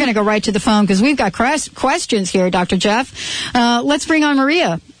callers. We're going to go right to the phone because we've got questions here, Dr. Jeff. Let's bring on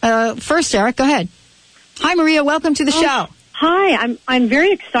Maria. First, Eric, go ahead. Hi, Maria. Welcome to the show. Hi. I'm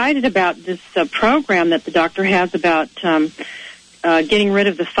very excited about this program that the doctor has about getting rid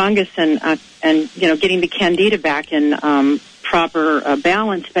of the fungus and getting the candida back in proper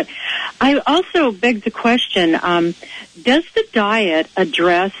balance. But I also beg the question, does the diet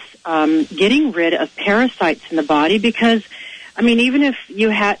address getting rid of parasites in the body? Because, I mean, even if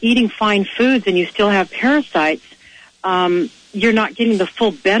you eating fine foods and you still have parasites, you're not getting the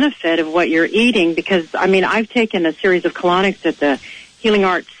full benefit of what you're eating. Because, I mean, I've taken a series of colonics at the Healing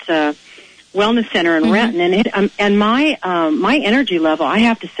Arts Wellness Center in Renton, and my energy level, I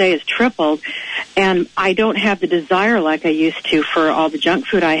have to say, has tripled, and I don't have the desire like I used to for all the junk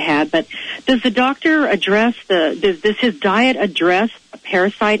food I had. But does the doctor address does his diet address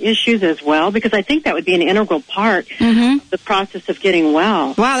parasite issues as well? Because I think that would be an integral part of the process of getting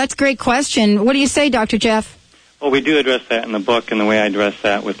well. Wow, that's a great question. What do you say, Dr. Jeff? Well, we do address that in the book, and the way I address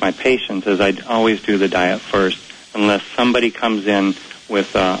that with my patients is I always do the diet first, unless somebody comes in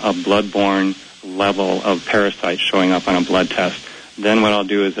with a blood-borne level of parasites showing up on a blood test. Then what I'll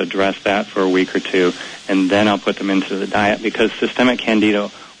do is address that for a week or two, and then I'll put them into the diet, because systemic candida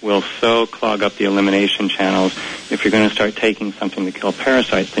will so clog up the elimination channels. If you're going to start taking something to kill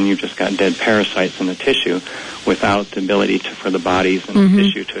parasites, then you've just got dead parasites in the tissue without the ability for the bodies and the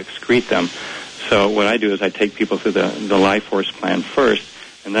tissue to excrete them. So what I do is I take people through the Life Force plan first,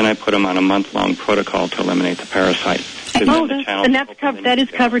 and then I put them on a month-long protocol to eliminate the parasite. That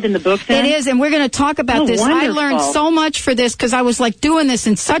is covered in the book, then? It is, and we're going to talk about this. Wonderful. I learned so much for this because I was like doing this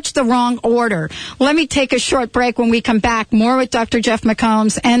in such the wrong order. Let me take a short break. When we come back, more with Dr. Jeff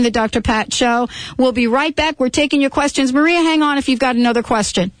McCombs and the Dr. Pat Show. We'll be right back. We're taking your questions. Maria, hang on if you've got another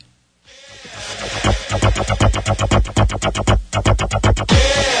question.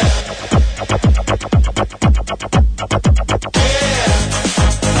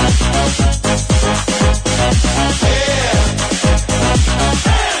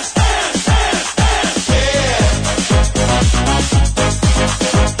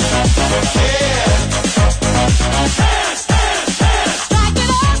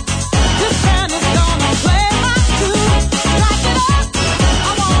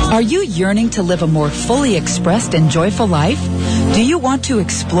 Are you yearning to live a more fully expressed and joyful life? Do you want to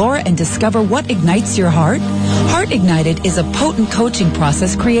explore and discover what ignites your heart? Heart Ignited is a potent coaching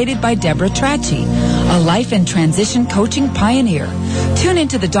process created by Deborah Trachy, a life and transition coaching pioneer. Tune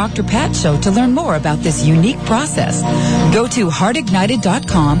into the Dr. Pat Show to learn more about this unique process. Go to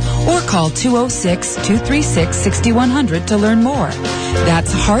heartignited.com or call 206-236-6100 to learn more.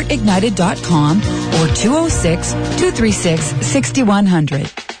 That's heartignited.com or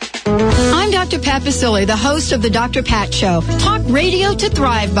 206-236-6100. I'm Dr. Pat Baccili, the host of the Dr. Pat Show. Talk radio to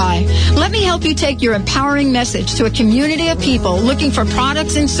thrive by. Let me help you take your empowering message to a community of people looking for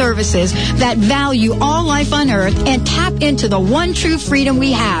products and services that value all life on earth and tap into the one true freedom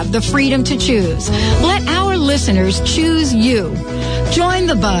we have, the freedom to choose. Let our listeners choose you. Join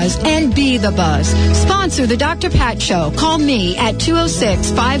the buzz and be the buzz. Sponsor the Dr. Pat Show. Call me at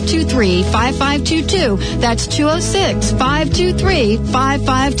 206-523-5522. That's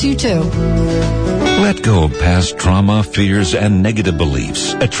 206-523-5522. Let go of past trauma, fears, and negative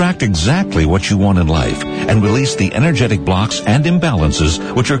beliefs. Attract exactly what you want in life and release the energetic blocks and imbalances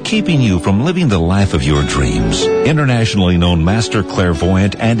which are keeping you from living the life of your dreams. Internationally known master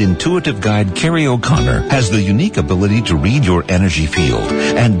clairvoyant and intuitive guide Carrie O'Connor has the unique ability to read your energy field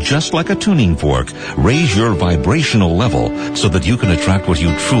and, just like a tuning fork, raise your vibrational level so that you can attract what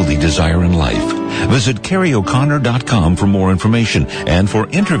you truly desire in life. Visit CarrieO'Connor.com for more information and for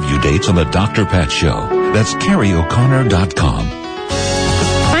interview dates on the Dr. Pat Show. That's CarrieO'Connor.com.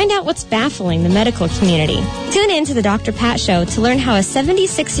 Find out what's baffling the medical community. Tune in to the Dr. Pat Show to learn how a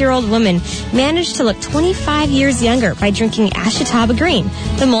 76-year-old woman managed to look 25 years younger by drinking Ashitaba Green,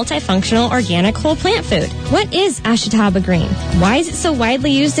 the multifunctional organic whole plant food. What is Ashitaba Green? Why is it so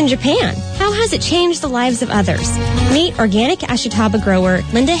widely used in Japan? How has it changed the lives of others? Meet organic Ashitaba grower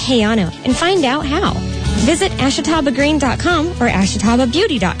Linda Hayano and find out how. Visit ashitabagreen.com or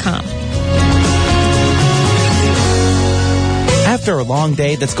ashitababeauty.com. After a long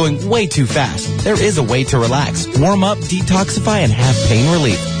day that's going way too fast, there is a way to relax, warm up, detoxify, and have pain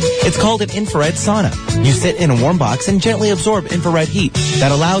relief. It's called an infrared sauna. You sit in a warm box and gently absorb infrared heat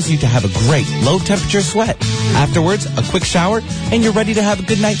that allows you to have a great low-temperature sweat. Afterwards, a quick shower, and you're ready to have a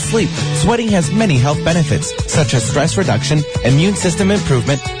good night's sleep. Sweating has many health benefits, such as stress reduction, immune system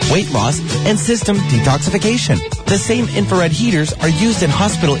improvement, weight loss, and system detoxification. The same infrared heaters are used in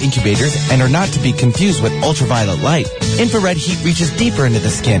hospital incubators and are not to be confused with ultraviolet light. Infrared heat reaches deeper into the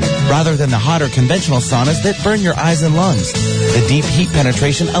skin, rather than the hotter conventional saunas that burn your eyes and lungs. The deep heat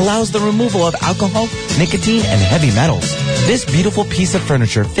penetration allows the removal of alcohol, nicotine, and heavy metals. This beautiful piece of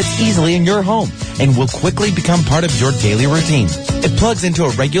furniture fits easily in your home and will quickly become part of your daily routine. It plugs into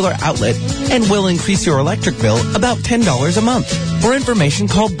a regular outlet and will increase your electric bill about $10 a month. For information,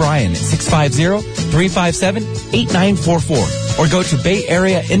 call Brian at 650-357-8944 or go to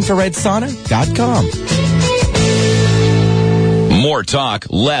BayAreaInfraredSauna.com. More talk,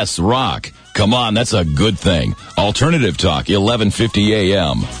 less rock. Come on, that's a good thing. Alternative Talk, 1150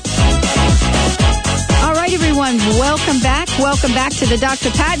 a.m. All right, everyone, welcome back. Welcome back to the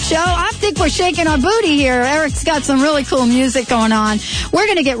Dr. Pat Show. I think we're shaking our booty here. Eric's got some really cool music going on. We're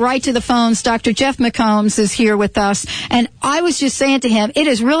going to get right to the phones. Dr. Jeff McCombs is here with us. And I was just saying to him, it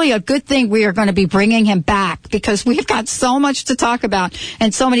is really a good thing we are going to be bringing him back because we've got so much to talk about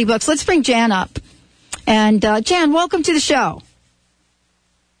and so many books. Let's bring Jan up. And Jan, welcome to the show.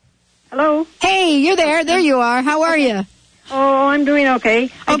 Hello. Hey, you're there. There you are. How are you? Oh, I'm doing okay.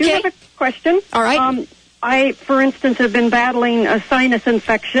 I do have a question. All right. I, for instance, have been battling a sinus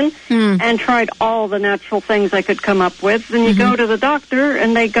infection and tried all the natural things I could come up with. Then you go to the doctor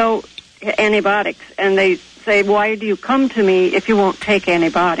and they go antibiotics. And they say, why do you come to me if you won't take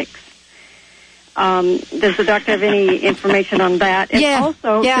antibiotics? Does the doctor have any information on that? And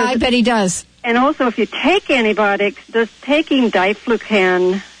also, I bet he does. And also, if you take antibiotics, does taking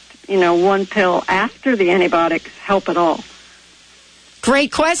diflucan, one pill after the antibiotics help at all?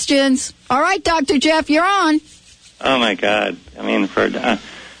 Great questions. All right, Dr. Jeff, you're on. Oh, my God. I mean, to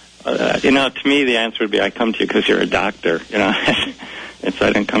me, the answer would be I come to you because you're a doctor. I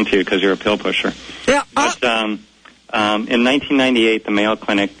didn't come to you because you're a pill pusher. Yeah. But in 1998, the Mayo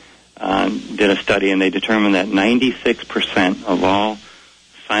Clinic did a study, and they determined that 96% of all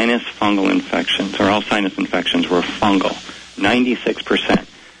sinus fungal infections, or all sinus infections, were fungal. 96%.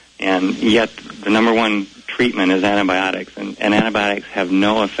 And yet the number one treatment is antibiotics, and antibiotics have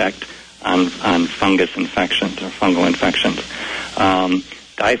no effect on fungus infections or fungal infections.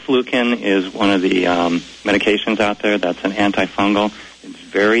 Diflucan is one of the medications out there that's an antifungal. It's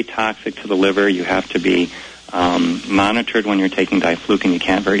very toxic to the liver. You have to be monitored when you're taking diflucan. You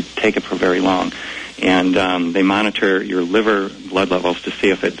can't take it for very long. And they monitor your liver blood levels to see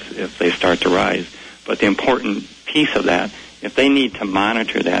if they start to rise. But the important piece of that, if they need to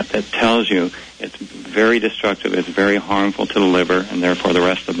monitor that tells you it's very destructive, it's very harmful to the liver, and therefore the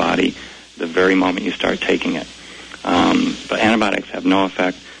rest of the body, the very moment you start taking it. But antibiotics have no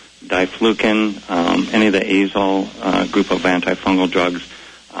effect. Diflucan, any of the azole group of antifungal drugs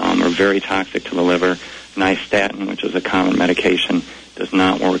are very toxic to the liver. Nystatin, which is a common medication, does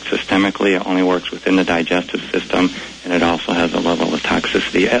not work systemically. It only works within the digestive system, and it also has a level of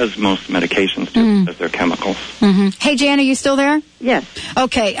toxicity, as most medications do, because they're chemicals. Mm-hmm. Hey, Jan, are you still there? Yes.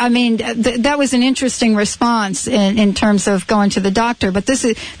 Okay. I mean, that was an interesting response in terms of going to the doctor, but this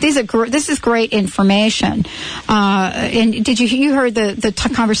is great information. And you heard the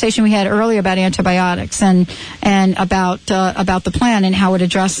conversation we had earlier about antibiotics and about the plan and how it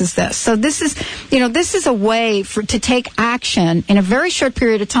addresses this. So this is a way to take action in a very short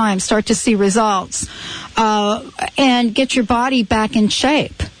period of time, start to see results, and get your body back in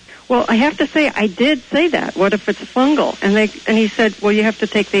shape. Well, I have to say, I did say that. What if it's fungal? And he said, well, you have to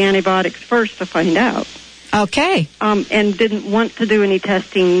take the antibiotics first to find out. Okay. And didn't want to do any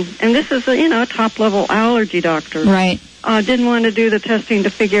testing. And this is a top-level allergy doctor. Right. Didn't want to do the testing to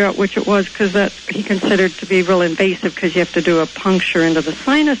figure out which it was because that he considered to be real invasive because you have to do a puncture into the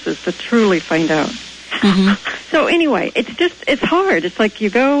sinuses to truly find out. Mm-hmm. So anyway, it's hard. It's like you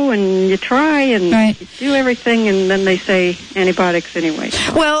go and you try and you do everything, and then they say antibiotics anyway.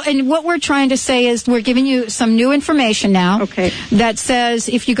 Well, and what we're trying to say is we're giving you some new information now. Okay. That says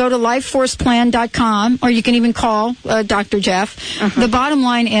if you go to lifeforceplan.com, or you can even call Dr. Jeff, the bottom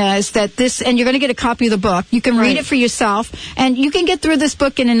line is that this, and you're going to get a copy of the book. You can read it for yourself, and you can get through this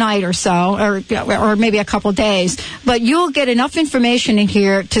book in a night or so, or maybe a couple days, but you'll get enough information in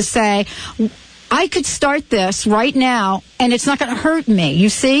here to say, I could start this right now, and it's not going to hurt me. You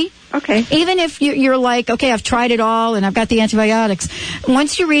see? Okay. Even if you're like, okay, I've tried it all and I've got the antibiotics.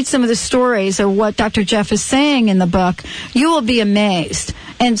 Once you read some of the stories or what Dr. Jeff is saying in the book, you will be amazed.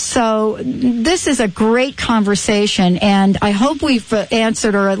 And so this is a great conversation, and I hope we've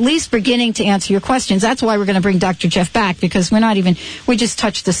answered, or at least beginning to answer your questions. That's why we're going to bring Dr. Jeff back, because we just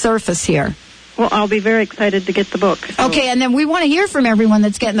touched the surface here. Well, I'll be very excited to get the book. So. Okay, and then we want to hear from everyone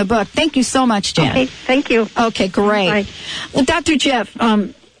that's getting the book. Thank you so much, Jan. Okay, thank you. Okay, great. Bye. Well, Dr. Jeff,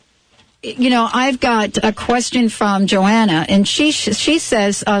 I've got a question from Joanna, and she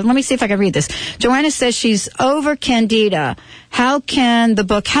says, let me see if I can read this. Joanna says she's over Candida. How can the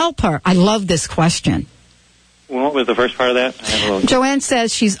book help her? I love this question. What was the first part of that? Joanne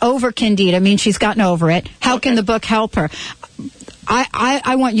says she's over Candida, means she's gotten over it. How can the book help her?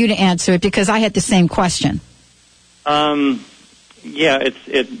 I want you to answer it, because I had the same question. It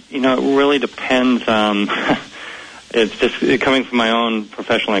really depends. It's just coming from my own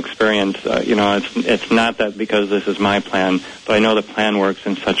professional experience. It's not that because this is my plan, but I know the plan works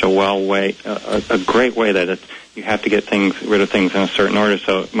in such a a great way that you have to get rid of things in a certain order.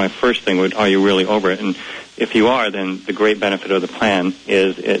 So my first thing would, are you really over it? And if you are, then the great benefit of the plan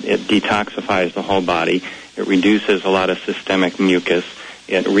is it detoxifies the whole body. It reduces a lot of systemic mucus.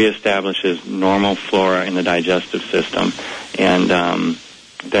 It reestablishes normal flora in the digestive system. And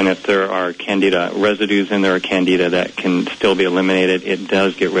then if there are Candida residues in there, or Candida that can still be eliminated, it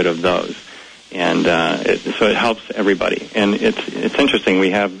does get rid of those. And so it helps everybody. And it's interesting.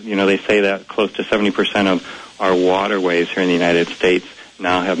 We have, they say that close to 70% of our waterways here in the United States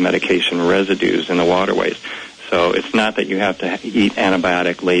now have medication residues in the waterways. So it's not that you have to eat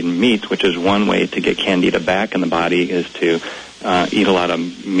antibiotic-laden meats, which is one way to get Candida back in the body, is to eat a lot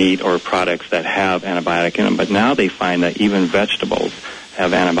of meat or products that have antibiotic in them. But now they find that even vegetables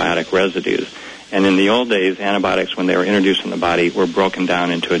have antibiotic residues. And in the old days, antibiotics, when they were introduced in the body, were broken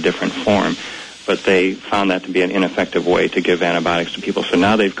down into a different form. But they found that to be an ineffective way to give antibiotics to people. So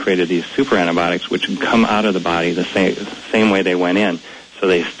now they've created these super antibiotics, which come out of the body the same way they went in. So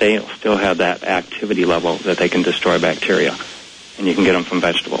they still have that activity level that they can destroy bacteria. And you can get them from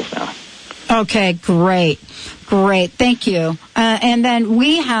vegetables now. Okay, great. Thank you. And then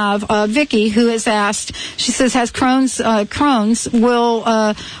we have Vicky, who has asked, she says, has Crohn's, will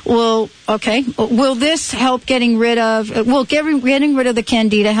this help getting rid of the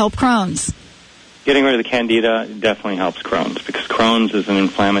Candida help Crohn's? Getting rid of the Candida definitely helps Crohn's, because Crohn's is an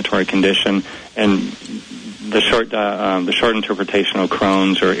inflammatory condition, and the short interpretation of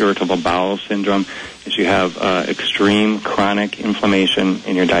Crohn's, or irritable bowel syndrome, is you have extreme chronic inflammation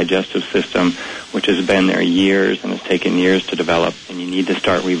in your digestive system, which has been there years and has taken years to develop, and you need to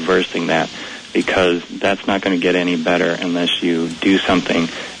start reversing that, because that's not going to get any better unless you do something,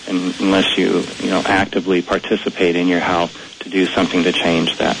 and unless you actively participate in your health to do something to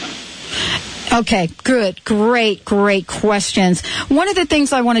change that. Okay, good. Great questions. One of the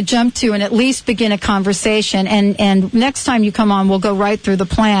things I want to jump to and at least begin a conversation, and next time you come on, we'll go right through the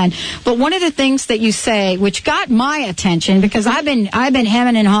plan. But one of the things that you say, which got my attention, because I've been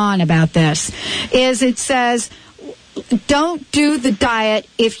hemming and hawing about this, is it says, don't do the diet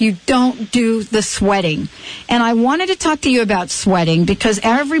if you don't do the sweating. And I wanted to talk to you about sweating, because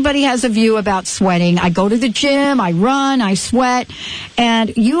everybody has a view about sweating. I go to the gym, I run, I sweat,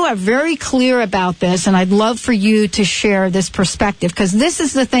 and you are very clear about this, and I'd love for you to share this perspective, because this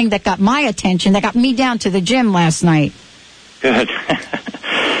is the thing that got my attention, that got me down to the gym last night. Good.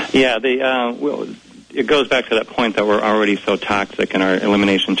 Yeah, it goes back to that point that we're already so toxic and our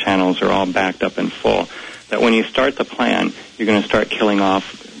elimination channels are all backed up and full, that when you start the plan, you're going to start killing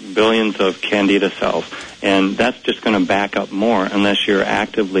off billions of Candida cells. And that's just going to back up more unless you're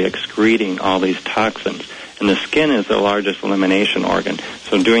actively excreting all these toxins. And the skin is the largest elimination organ.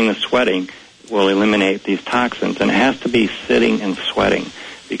 So doing the sweating will eliminate these toxins. And it has to be sitting and sweating.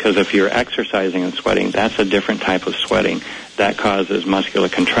 Because if you're exercising and sweating, that's a different type of sweating. That causes muscular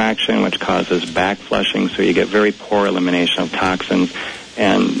contraction, which causes back flushing. So you get very poor elimination of toxins.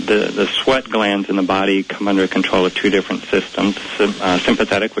 And the sweat glands in the body come under control of two different systems,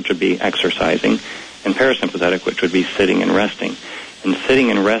 sympathetic, which would be exercising, and parasympathetic, which would be sitting and resting. And sitting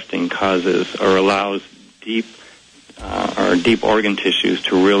and resting causes or allows deep organ tissues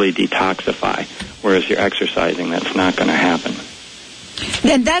to really detoxify, whereas you're exercising, that's not going to happen.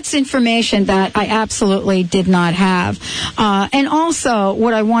 And that's information that I absolutely did not have. And also,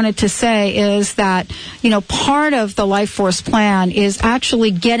 what I wanted to say is that, part of the Life Force plan is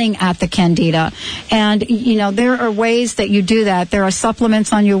actually getting at the Candida. And, there are ways that you do that. There are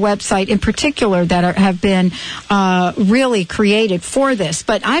supplements on your website in particular that have been really created for this.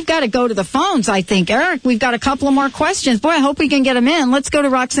 But I've got to go to the phones, I think. Eric, we've got a couple of more questions. Boy, I hope we can get them in. Let's go to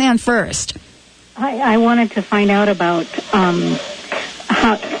Roxanne first. I wanted to find out about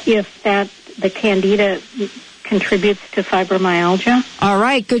if the Candida contributes to fibromyalgia. All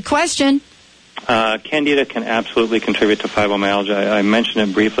right, good question. Candida can absolutely contribute to fibromyalgia. I mentioned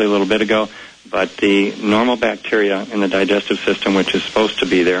it briefly a little bit ago, but the normal bacteria in the digestive system, which is supposed to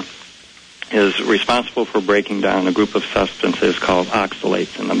be there, is responsible for breaking down a group of substances called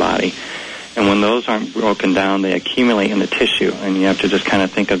oxalates in the body. And when those aren't broken down, they accumulate in the tissue, and you have to just kind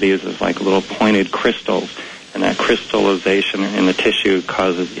of think of these as like little pointed crystals, and that crystallization in the tissue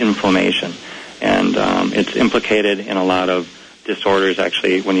causes inflammation. And it's implicated in a lot of disorders.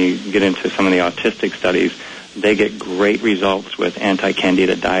 Actually, when you get into some of the autistic studies, they get great results with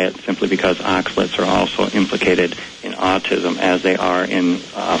anti-candida diet simply because oxalates are also implicated in autism as they are in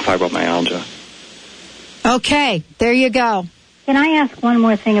fibromyalgia. Okay, there you go. Can I ask one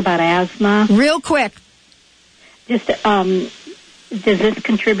more thing about asthma? Real quick. Just, does this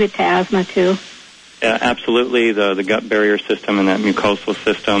contribute to asthma too? Absolutely. The gut barrier system and that mucosal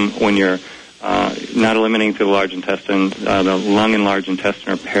system, when you're not eliminating through the large intestine, the lung and large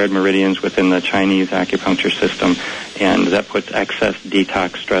intestine are paired meridians within the Chinese acupuncture system, and that puts excess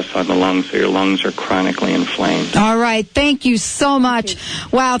detox stress on the lungs, so your lungs are chronically inflamed. All right. Thank you so much.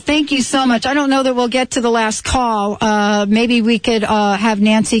 Wow, thank you so much. I don't know that we'll get to the last call. Maybe we could have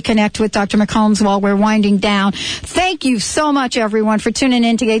Nancy connect with Dr. McCombs while we're winding down. Thank you so much, everyone, for tuning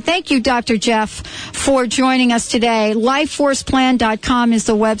in today. Thank you, Dr. Jeff, for joining us today. LifeForcePlan.com is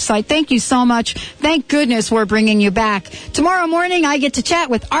the website. Thank you so much. Thank goodness we're bringing you back. Tomorrow morning, I get to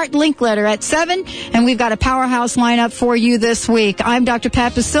chat with Art Linkletter at 7, and we've got a powerhouse lineup for you this week. I'm Dr.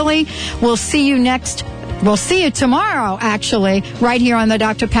 Pat Basile. We'll see you tomorrow, actually, right here on the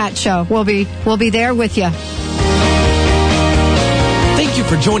Dr. Pat Show. We'll be there with you. Thank you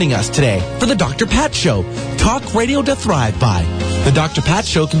for joining us today for the Dr. Pat Show. Talk radio to thrive by. The Dr. Pat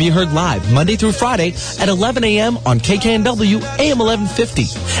Show can be heard live Monday through Friday at 11 a.m. on KKNW AM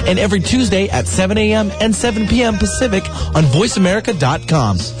 1150 and every Tuesday at 7 a.m. and 7 p.m. Pacific on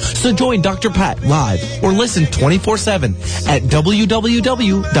VoiceAmerica.com. So join Dr. Pat live or listen 24/7 at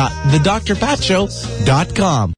www.thedrpatshow.com.